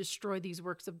angels to destroy these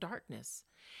works of darkness.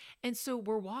 And so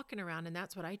we're walking around, and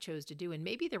that's what I chose to do. And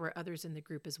maybe there were others in the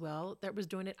group as well that was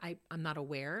doing it. I'm not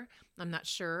aware. I'm not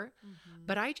sure.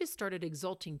 But I just started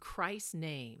exalting Christ's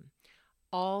name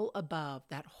all above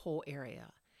that whole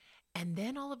area. And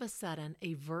then all of a sudden,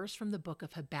 a verse from the book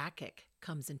of Habakkuk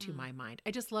comes into my mind.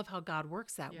 I just love how God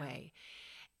works that way.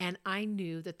 And I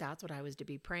knew that that's what I was to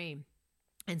be praying.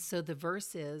 And so the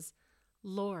verse is,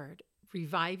 Lord,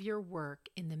 revive your work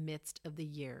in the midst of the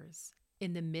years.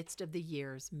 In the midst of the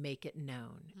years, make it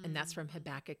known. And that's from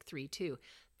Habakkuk 3:2.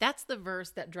 That's the verse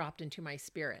that dropped into my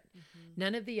spirit.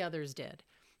 None of the others did.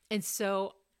 And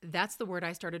so that's the word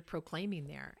I started proclaiming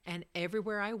there. And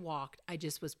everywhere I walked, I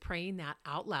just was praying that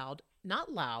out loud,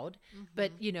 not loud,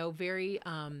 but, you know, very,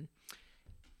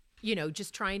 you know,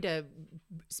 just trying to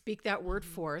speak that word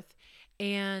forth.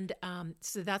 And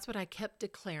so that's what I kept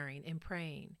declaring and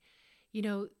praying. You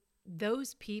know,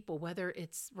 those people, whether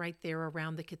it's right there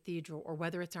around the cathedral or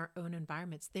whether it's our own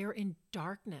environments, they're in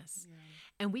darkness.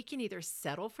 And we can either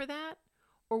settle for that,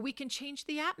 or we can change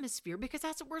the atmosphere, because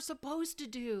that's what we're supposed to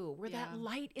do. We're that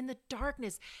light in the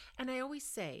darkness. And I always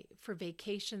say, for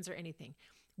vacations or anything,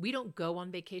 we don't go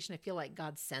on vacation. I feel like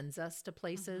God sends us to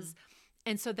places.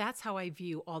 And so that's how I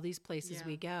view all these places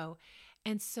we go.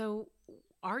 And so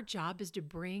our job is to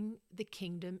bring the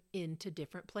kingdom into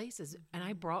different places. And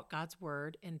I brought God's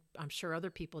word, and I'm sure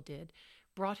other people did,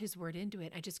 brought his word into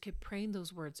it. I just kept praying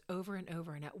those words over and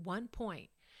over. And at one point,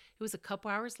 it was a couple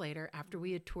hours later, after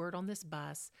we had toured on this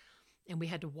bus and we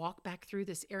had to walk back through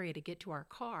this area to get to our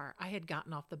car, I had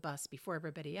gotten off the bus before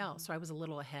everybody else. So I was a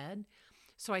little ahead.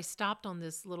 So I stopped on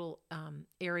this little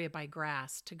area by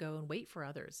grass to go and wait for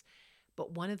others.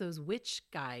 But one of those witch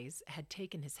guys had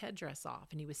taken his headdress off,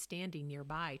 and he was standing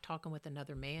nearby talking with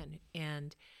another man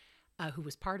and who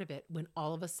was part of it, when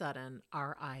all of a sudden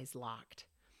our eyes locked.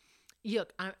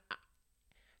 Look,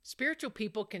 spiritual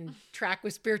people can track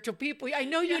with spiritual people. I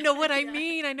know you know what I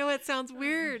mean. I know it sounds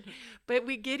weird, but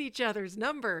we get each other's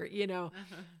number, you know.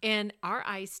 And our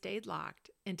eyes stayed locked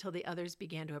until the others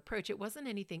began to approach. It wasn't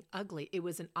anything ugly. It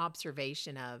was an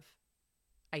observation of,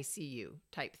 I see you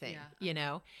type thing, you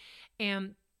know.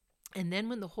 And then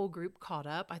when the whole group caught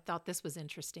up, I thought this was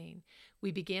interesting.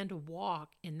 We began to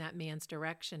walk in that man's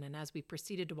direction. And as we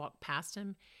proceeded to walk past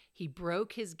him, he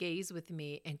broke his gaze with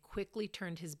me and quickly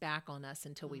turned his back on us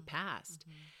until we passed.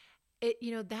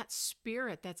 that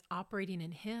spirit that's operating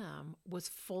in him was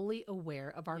fully aware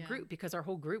of our Yeah. group, because our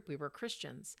whole group, we were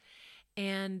Christians.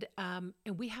 And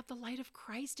we have the light of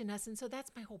Christ in us. And so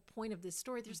that's my whole point of this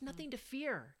story. There's nothing to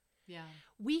fear. Yeah.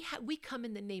 We come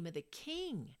in the name of the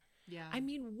King. Yeah. I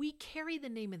mean, we carry the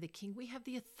name of the King. We have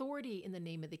the authority in the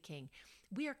name of the King.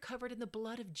 We are covered in the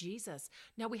blood of Jesus.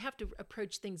 Now we have to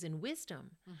approach things in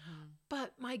wisdom.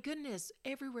 But my goodness,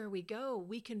 everywhere we go,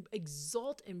 we can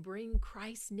exalt and bring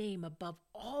Christ's name above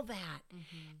all that,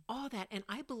 all that. And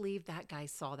I believe that guy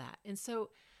saw that. And so,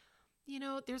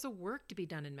 there's a work to be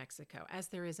done in Mexico, as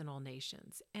there is in all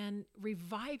nations. And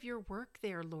revive your work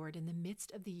there, Lord, in the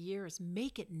midst of the years.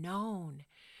 Make it known.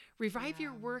 Revive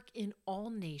your work in all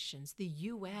nations, the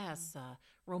U.S.,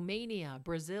 Romania,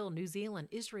 Brazil, New Zealand,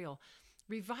 Israel.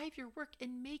 Revive your work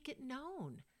and make it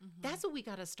known. That's what we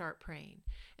got to start praying.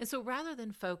 And so rather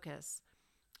than focus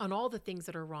on all the things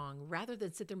that are wrong, rather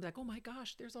than sit there and be like, oh my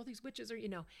gosh, there's all these witches, or,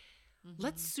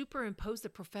 let's superimpose the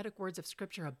prophetic words of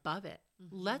Scripture above it.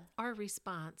 Let our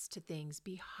response to things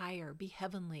be higher, be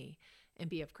heavenly, and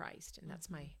be of Christ. And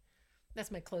that's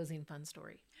my closing fun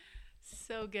story.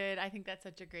 So good. I think that's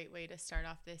such a great way to start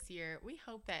off this year. We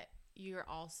hope that you're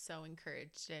all so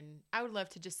encouraged. And I would love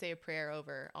to just say a prayer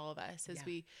over all of us as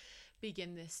we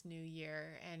begin this new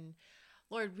year. And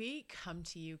Lord, we come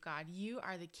to you, God. You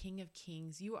are the King of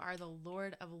Kings. You are the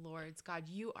Lord of Lords. God,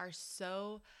 you are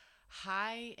so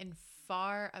high and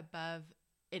far above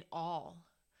it all.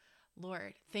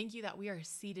 Lord, thank you that we are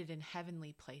seated in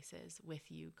heavenly places with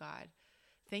you, God.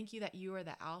 Thank you that you are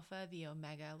the Alpha, the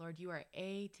Omega. Lord, you are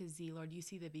A to Z. Lord, you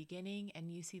see the beginning and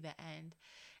you see the end.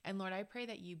 And Lord, I pray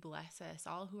that you bless us,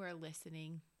 all who are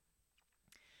listening,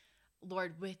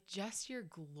 Lord, with just your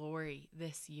glory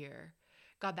this year.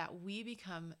 God, that we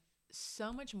become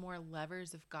so much more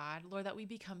lovers of God, Lord, that we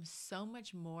become so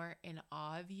much more in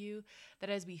awe of you, that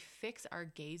as we fix our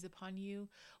gaze upon you,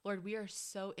 Lord, we are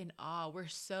so in awe. We're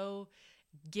so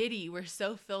giddy. We're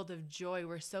so filled of joy.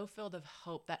 We're so filled of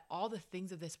hope that all the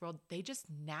things of this world, they just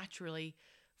naturally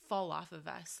fall off of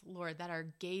us, Lord, that our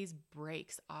gaze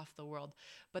breaks off the world,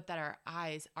 but that our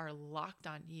eyes are locked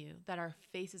on you, that our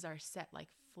faces are set like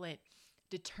flint,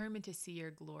 determined to see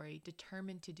your glory,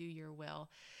 determined to do your will.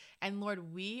 And Lord,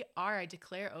 I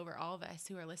declare over all of us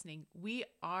who are listening, we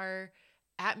are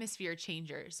atmosphere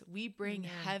changers. We bring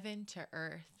heaven to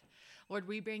earth. Lord,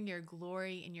 we bring your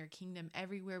glory and your kingdom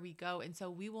everywhere we go. And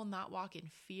so we will not walk in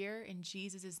fear in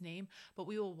Jesus' name, but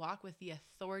we will walk with the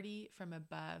authority from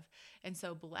above. And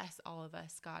so bless all of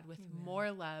us, God, with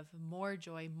more love, more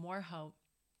joy, more hope,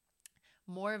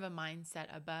 more of a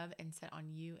mindset above and set on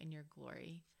you and your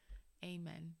glory.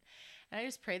 Amen. And I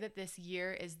just pray that this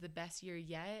year is the best year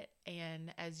yet.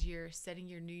 And as you're setting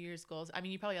your New Year's goals, I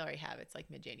mean, you probably already have, it's like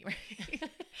mid-January. If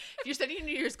you're setting your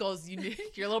New Year's goals, you're a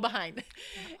little behind.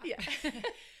 Yeah.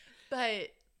 But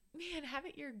man, have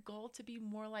it your goal to be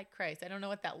more like Christ. I don't know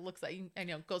what that looks like. I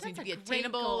know goals need to be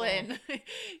attainable and,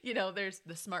 there's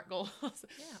the SMART goals. Yeah,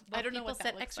 well, I don't know what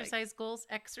that looks like. People set exercise goals,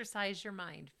 exercise your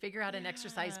mind. Figure out an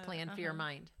exercise plan for your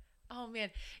mind. Oh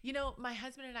man. My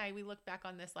husband and I, we looked back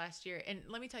on this last year, and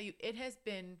let me tell you, it has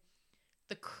been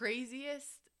the craziest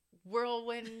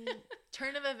whirlwind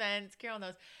turn of events. Carol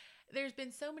knows. There's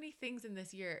been so many things in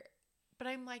this year, but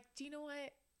I'm like, do you know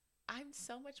what? I'm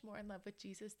so much more in love with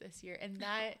Jesus this year. And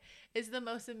that is the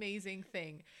most amazing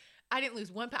thing. I didn't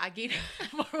lose 1 pound. I gained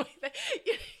more weight.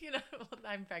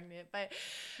 I'm pregnant, but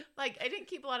I didn't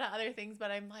keep a lot of other things,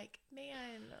 but I'm like,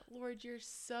 man, Lord, you're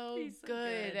so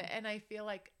good. And I feel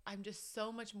like I'm just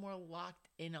so much more locked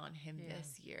in on him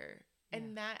this year.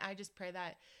 And that I just pray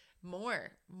that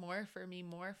more for me,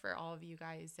 more for all of you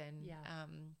guys. And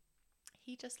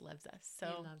he just loves us.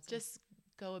 So just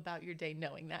go about your day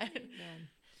knowing that. Amen.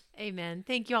 Amen.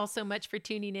 Thank you all so much for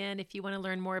tuning in. If you want to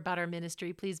learn more about our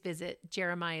ministry, please visit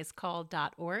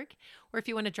jeremiahscall.org. Or if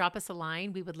you want to drop us a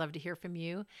line, we would love to hear from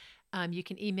you. You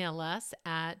can email us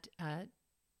at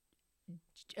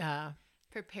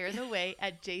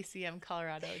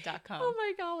preparetheway@jcmcolorado.com. Oh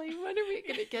my golly, when are we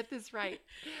going to get this right?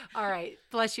 All right.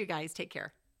 Bless you guys. Take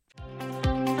care.